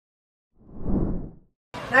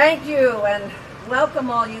Thank you, and welcome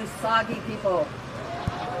all you soggy people.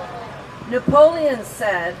 Napoleon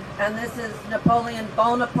said, and this is Napoleon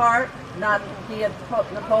Bonaparte, not the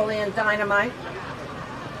Napoleon Dynamite.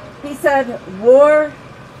 He said, war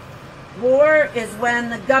is when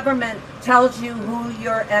the government tells you who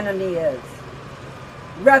your enemy is.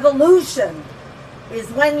 Revolution is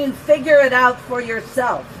when you figure it out for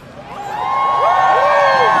yourself.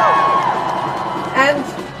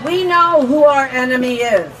 And we know who our enemy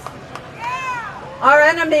is. Our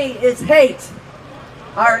enemy is hate.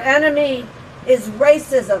 Our enemy is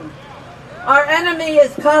racism. Our enemy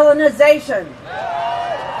is colonization.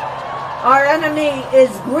 Our enemy is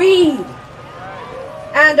greed.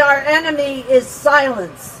 And our enemy is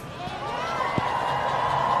silence.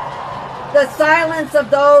 The silence of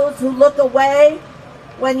those who look away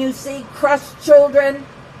when you see crushed children,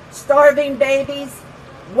 starving babies,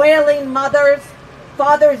 wailing mothers,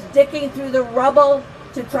 fathers digging through the rubble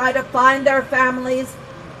to try to find their families.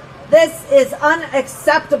 This is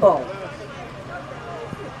unacceptable.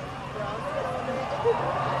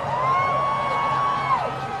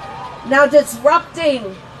 Now,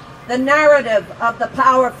 disrupting the narrative of the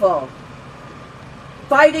powerful,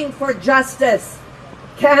 fighting for justice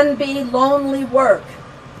can be lonely work.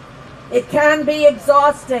 It can be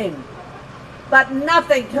exhausting, but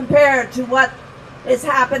nothing compared to what is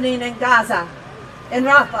happening in Gaza, in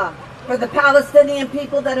Rafah, for the Palestinian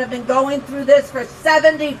people that have been going through this for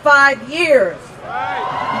 75 years.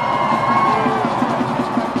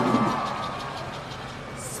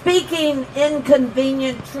 Speaking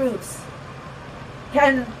inconvenient truths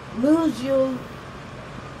can lose you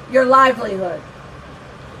your livelihood.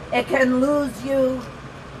 It can lose you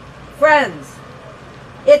friends.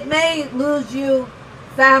 It may lose you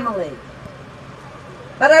family.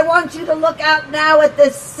 But I want you to look out now at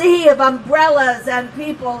this sea of umbrellas and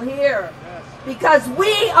people here, because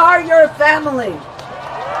we are your family.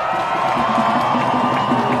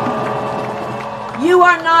 You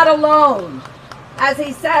are not alone. As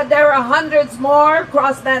he said, there are hundreds more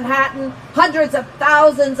across Manhattan, hundreds of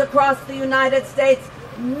thousands across the United States,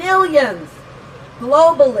 millions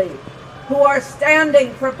globally who are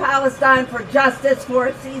standing for Palestine, for justice, for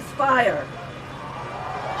a ceasefire.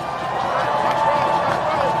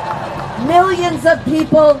 Millions of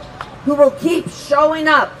people who will keep showing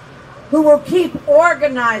up, who will keep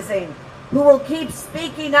organizing, who will keep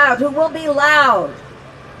speaking out, who will be loud.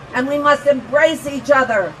 And we must embrace each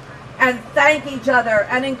other and thank each other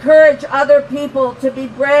and encourage other people to be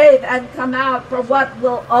brave and come out for what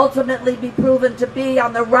will ultimately be proven to be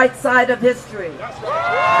on the right side of history.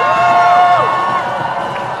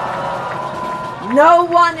 No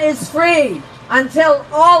one is free until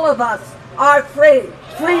all of us are free.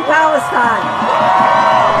 Free Palestine.